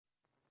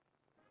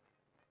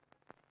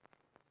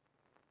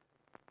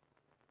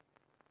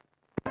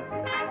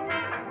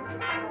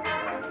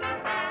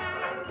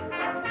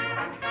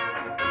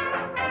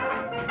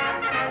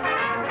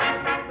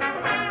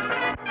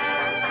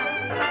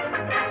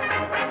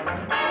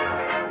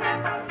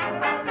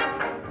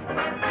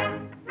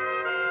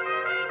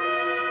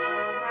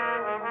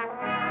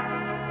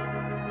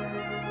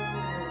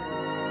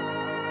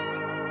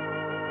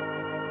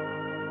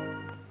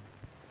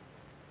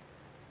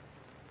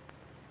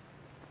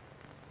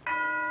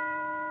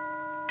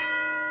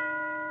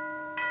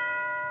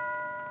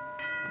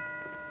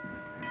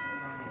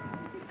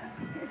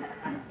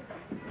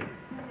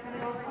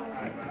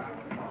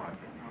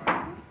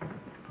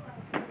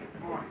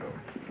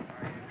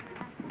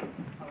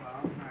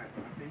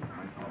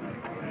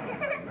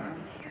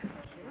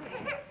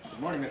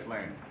morning, Miss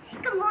Lane.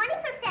 Good morning,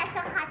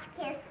 Professor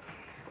Hotchkiss.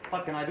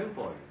 What can I do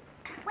for you?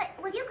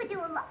 Well, you could do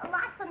a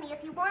lot for me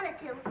if you wanted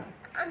to.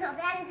 Oh, no,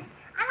 that is...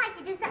 I'd like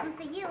to do something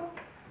for you.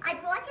 I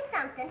brought you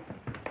something.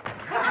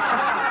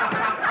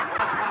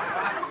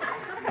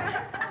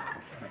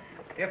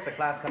 If the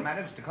class can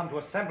manage to come to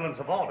a semblance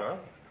of order,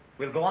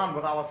 we'll go on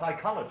with our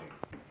psychology.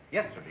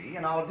 Yesterday,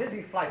 in our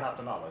dizzy flight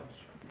after knowledge,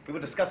 we were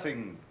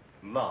discussing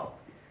love.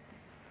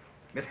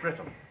 Miss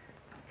Brittle,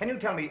 can you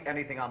tell me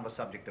anything on the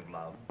subject of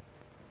love?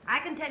 I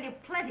can tell you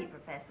plenty,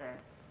 Professor,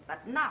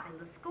 but not in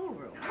the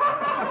schoolroom.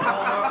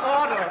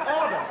 Order!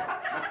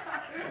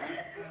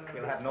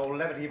 We'll have no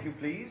levity, if you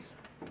please.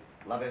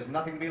 Love is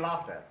nothing to be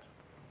laughed at.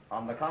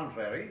 On the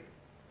contrary,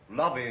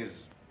 love is,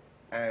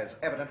 as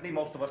evidently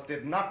most of us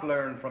did not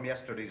learn from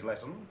yesterday's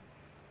lesson,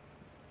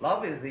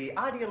 love is the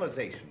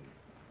idealization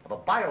of a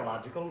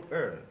biological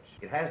urge.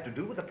 It has to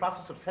do with the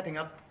process of setting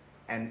up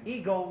an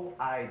ego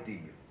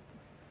ideal,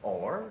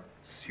 or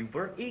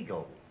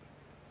superego,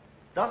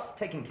 thus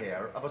taking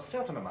care of a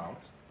certain amount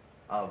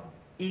of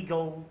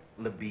ego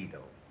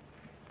libido.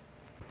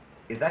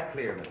 Is that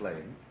clear, Miss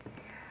Lane?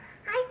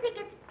 I think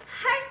it's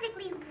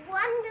perfectly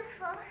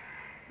wonderful.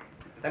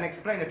 Then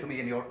explain it to me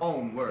in your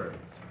own words.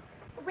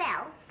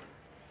 Well,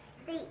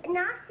 the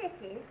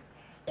narcissus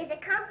is a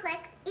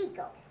complex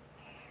ego.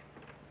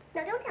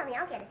 No, don't tell me,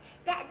 I'll get it.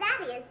 That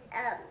is,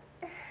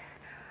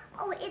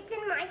 oh, it's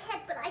in my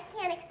head, but I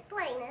can't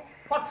explain it.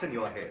 What's in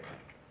your head?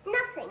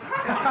 Nothing.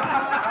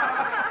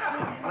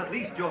 Well, at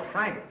least you're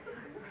frank.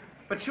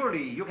 But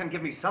surely you can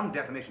give me some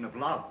definition of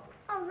love.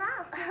 Oh,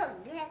 love? Oh,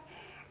 yes.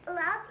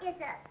 Love is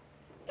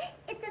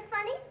it's a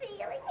funny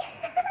feeling.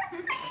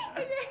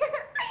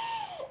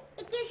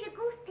 It gives you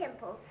goose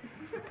pimples.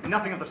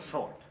 Nothing of the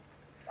sort.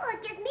 Well,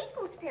 it gives me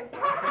goose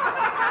pimples.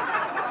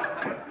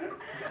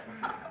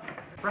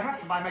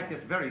 Perhaps if I make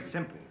this very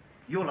simple,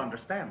 you'll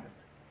understand it.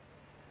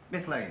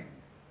 Miss Lane,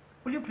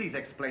 will you please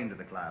explain to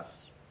the class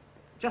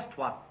just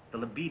what the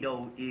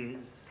libido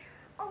is?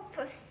 Oh,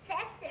 Professor.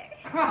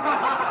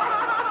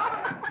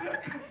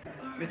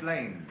 Miss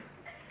Lane,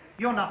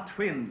 you're not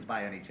twins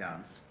by any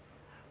chance.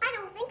 I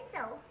don't think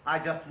so. I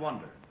just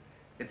wonder.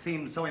 It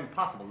seems so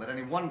impossible that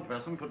any one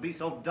person could be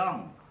so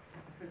dumb.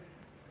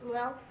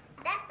 Well,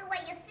 that's the way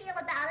you feel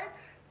about it.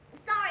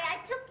 Sorry, I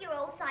took your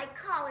old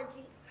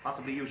psychology.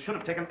 Possibly you should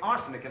have taken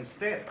arsenic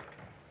instead.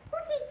 Who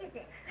teaches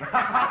it? Miss Lane,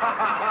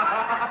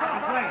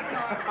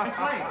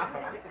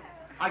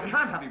 I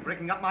can't have you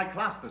breaking up my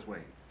class this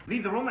way.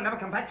 Leave the room and never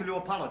come back till you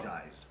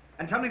apologize.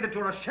 And tell me that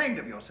you're ashamed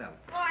of yourself.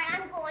 All right,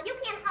 I'm going. You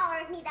can't holler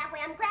at me that way.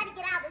 I'm glad to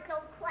get out of this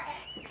old class.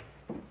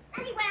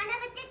 Anyway, I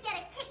never did get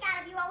a kick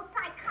out of your old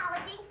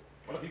psychology.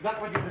 Well, if you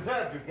got what you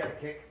deserved, you'd get a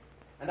kick.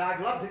 And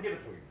I'd love to give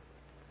it to you.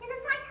 In the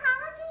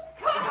psychology?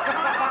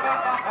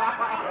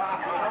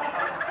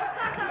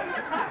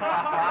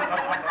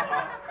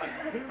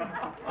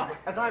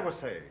 As I was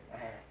saying,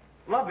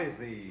 love is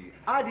the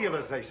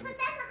idealization...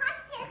 Professor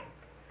Hotchkiss,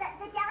 the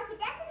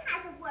delicatessen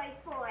has a word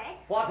for it.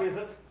 What is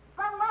it?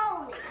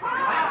 Baloney.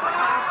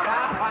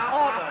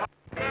 Order!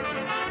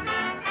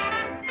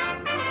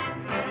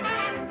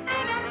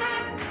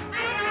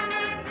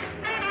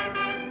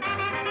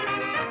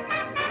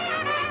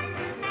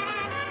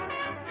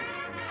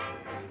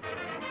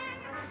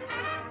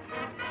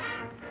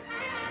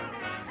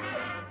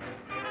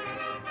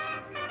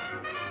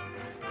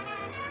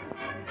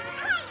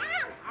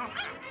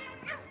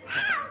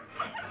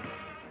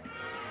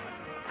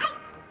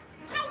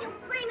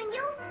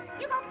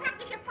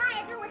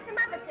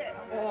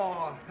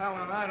 Oh,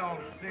 Helen, I don't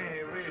see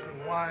any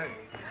reason why.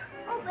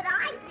 Oh, but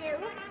I do.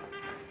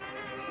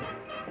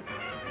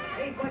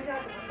 Hey, watch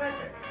out, the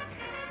professor.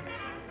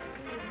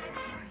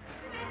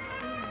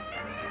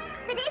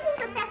 Good evening,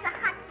 Professor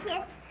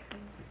Hotchkiss.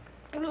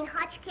 I mean,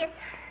 Hotchkiss.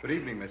 Good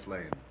evening, Miss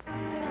Lane.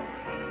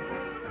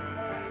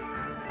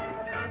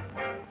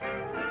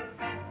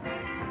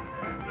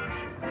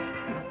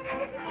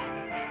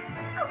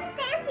 Oh,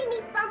 fancy me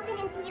bumping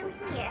into you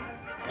here.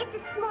 It's a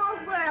small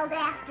world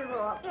after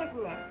all,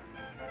 isn't it?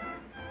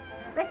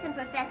 Listen,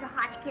 Professor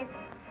Hotchkiss,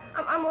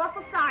 I'm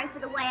awful sorry for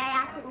the way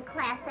I acted in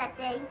class that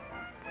day.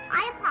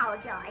 I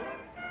apologize.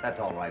 That's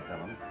all right,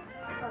 Helen.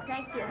 Oh,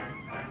 thank you.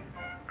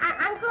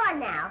 I'm gone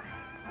now.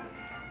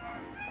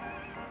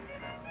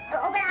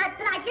 Oh, but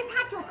I just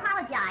had to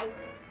apologize.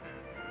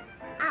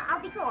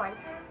 I'll be gone.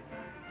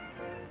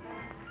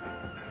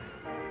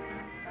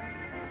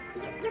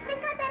 You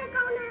think I better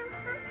go now,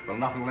 huh? Well,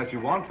 not unless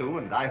you want to,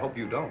 and I hope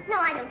you don't. No,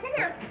 I don't. Sit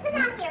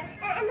down here,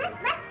 and let's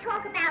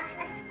talk about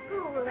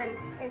school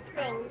and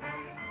things.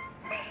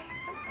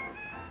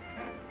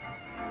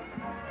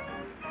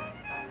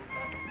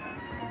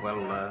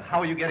 Well,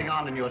 how are you getting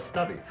on in your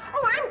studies?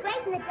 Oh, I'm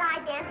great in the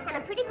dive dance, and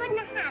I'm pretty good in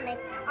the hammock.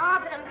 Oh,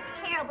 but I'm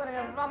terrible in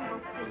a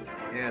rumble seat.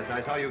 Yes,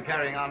 I saw you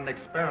carrying on an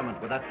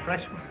experiment with that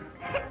freshman.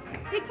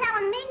 You're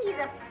telling me he's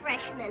a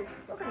freshman.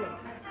 Look at me.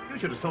 You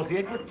should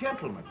associate with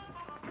gentlemen.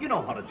 You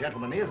know what a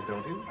gentleman is,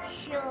 don't you?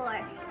 Sure.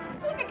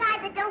 He's the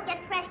guy that don't get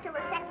fresh till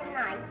the second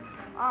night.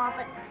 Oh,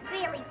 but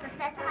really,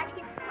 Professor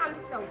Hotchkiss, I'm I'm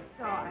so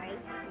sorry.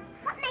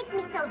 What makes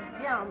me so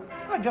dumb?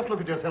 Well, just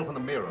look at yourself in the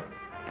mirror.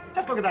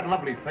 Just look at that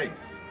lovely face.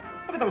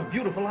 Look at those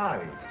beautiful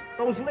eyes,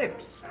 those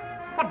lips.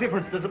 What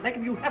difference does it make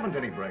if you haven't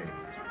any brains?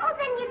 Oh,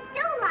 then you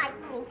do like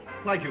me.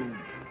 Like you.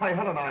 Why,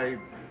 Helen,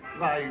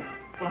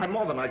 well, I'm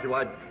more than like you. Go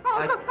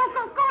on,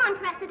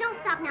 Professor. Don't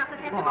stop now,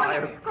 Professor. Oh,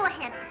 Go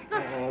ahead.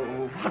 Look.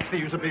 Oh, what's the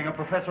use of being a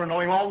professor and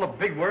knowing all the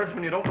big words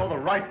when you don't know the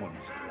right ones?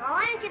 Oh,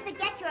 why don't you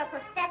forget you're a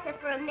professor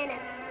for a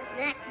minute?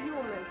 That's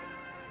human.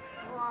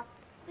 Oh,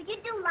 but you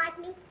do like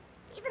me,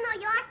 even though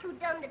you are too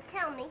dumb to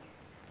tell me.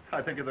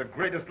 I think you're the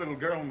greatest little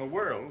girl in the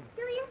world.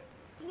 Do you?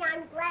 Gee,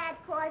 I'm glad,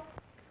 'cause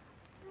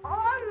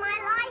all my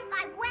life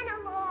I went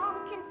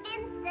along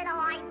convinced that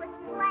I was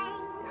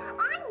plain.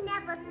 I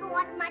never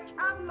thought much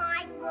of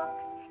my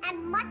looks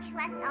and much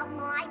less of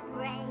my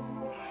brain.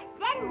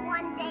 Then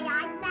one day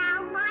I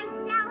found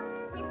myself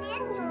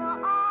within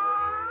your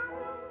arms.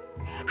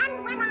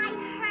 And when I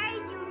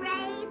heard you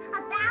rave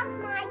about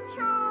my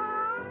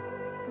charm,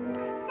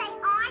 say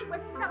I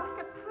was so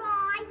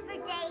surprised for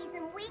days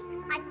and weeks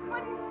I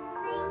couldn't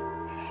sleep.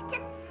 To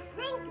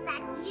think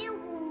that you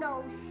who know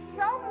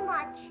so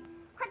much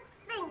could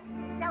think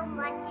so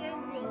much of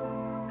me.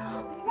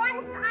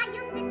 Once I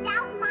used to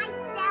doubt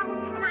myself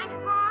and I'd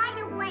hide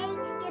away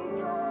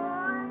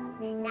indoors.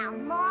 Now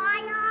my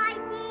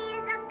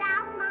ideas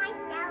about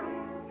myself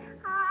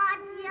are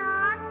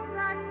just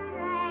the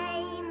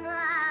same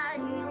as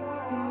yours.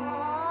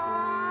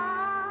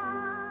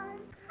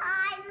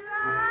 I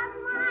love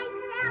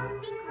myself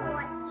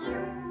because you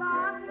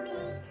love me,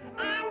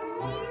 and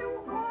you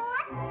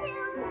ought to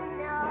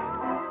know.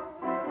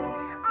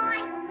 I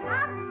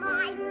love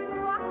my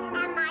walk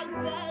and my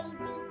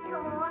daily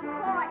talk,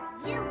 'cause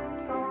you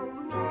told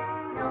me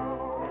so.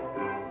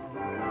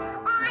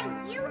 I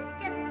used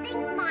to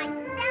think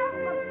myself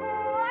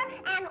before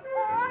an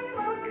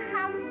awful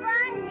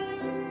company,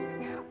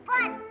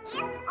 but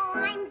if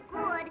I'm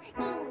good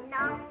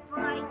enough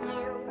for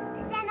you,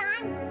 then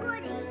I'm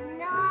good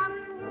enough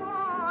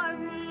for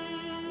me.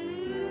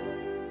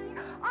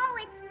 Oh,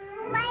 it's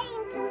plain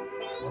to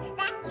see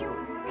that you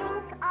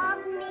think of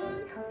me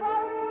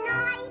both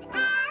night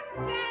and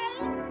day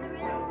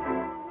through.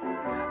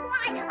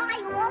 Why, I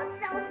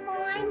also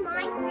find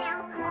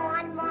myself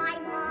on my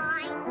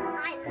mind.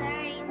 I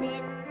learned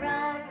it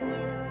from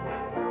you.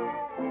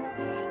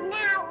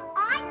 Now,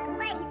 I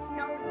place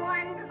no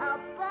one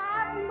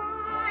above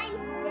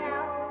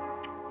myself.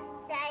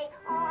 Say,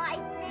 I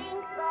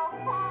think the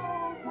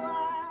whole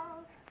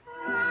world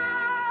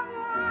of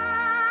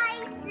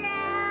myself.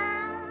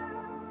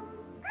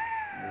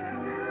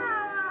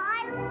 Oh,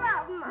 I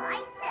love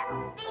myself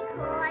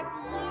because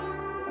you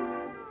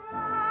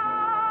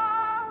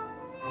love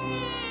me.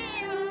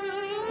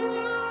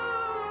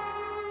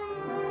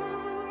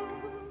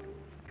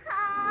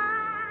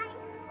 I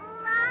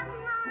love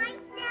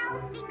myself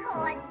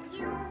because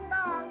you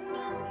love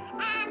me,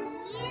 and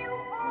you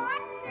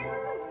ought to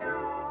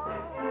know.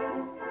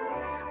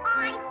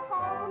 I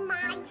hold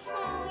my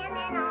hand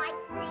and I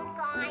think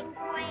I'm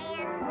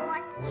grand,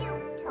 'cause you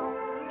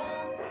told me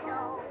so.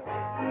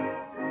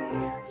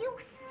 You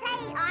say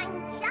I'm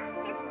just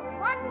as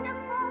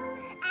wonderful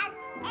as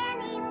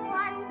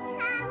anyone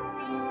can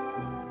be.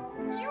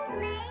 You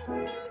made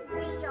me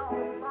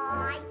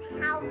realize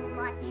how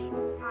much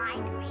I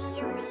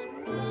really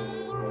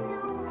mean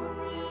to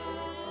me.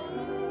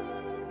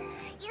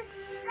 You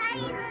say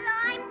that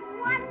I'm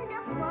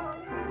wonderful,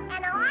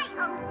 and I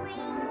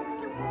agree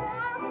to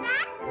all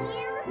that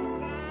you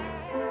say.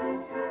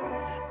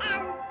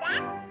 And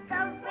that's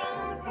the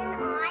reason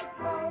I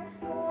go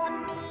for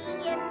me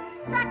in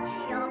such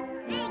a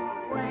big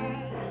way.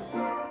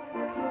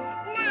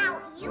 Now,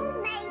 you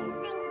may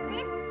think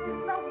this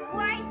the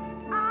worst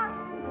of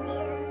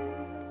sin,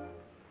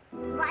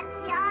 but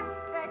just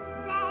the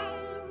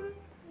same,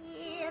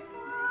 if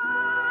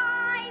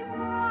I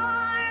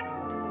were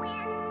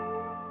twins,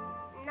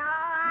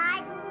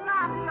 I'd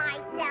love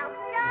myself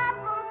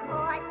double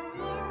 'cause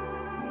you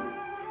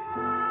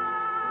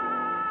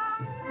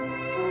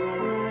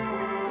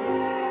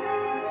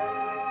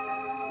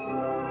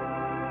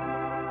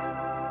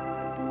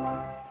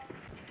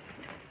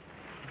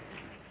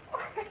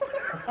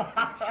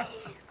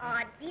Oh,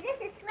 gee, this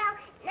is swell.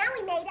 Now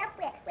we made up.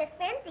 We're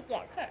friends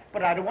again.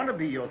 But I don't want to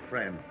be your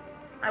friend.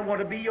 I want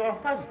to be your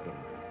husband.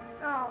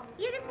 Oh,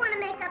 you just want to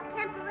make up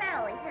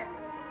temporarily, huh?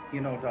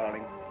 You know,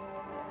 darling,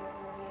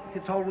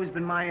 it's always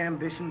been my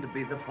ambition to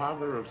be the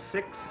father of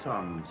 6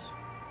 sons,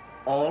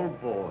 all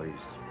boys.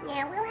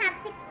 Yeah, we'll have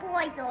 6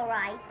 boys, all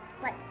right.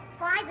 But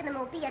 5 of them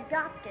will be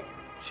adopted.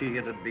 Gee,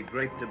 it'd be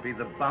great to be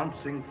the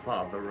bouncing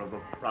father of a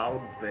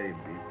proud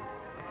baby.